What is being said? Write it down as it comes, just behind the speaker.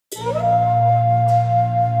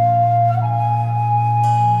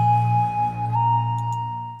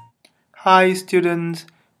Hi students,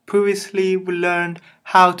 previously we learned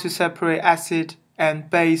how to separate acid and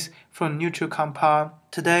base from neutral compound.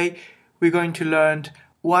 Today we're going to learn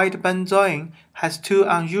why the benzoin has two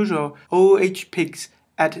unusual OH peaks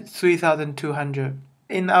at 3200.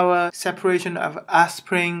 In our separation of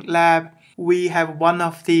aspirin lab, we have one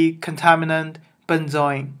of the contaminant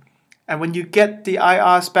benzoin. And when you get the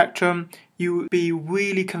IR spectrum, you will be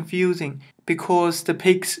really confusing because the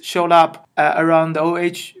peaks showed up around the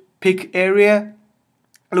OH peak area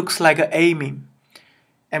looks like an amine.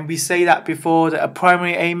 And we say that before that a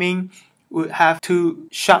primary amine would have two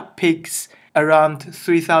sharp peaks around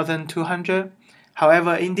 3200.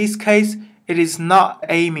 However, in this case, it is not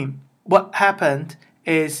amine. What happened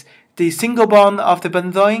is the single bond of the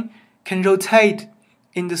benzoin can rotate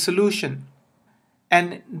in the solution,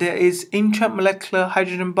 and there is intramolecular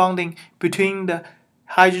hydrogen bonding between the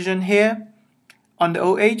hydrogen here on the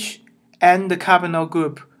OH and the carbonyl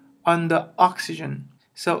group on the oxygen.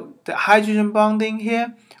 So the hydrogen bonding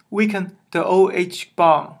here weaken the OH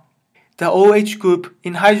bond. The OH group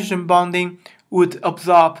in hydrogen bonding would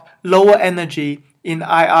absorb lower energy in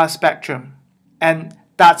IR spectrum, and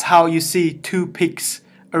that's how you see two peaks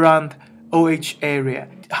around OH area.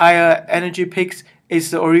 Higher energy peaks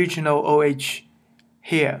is the original OH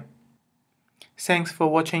here. Thanks for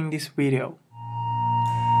watching this video.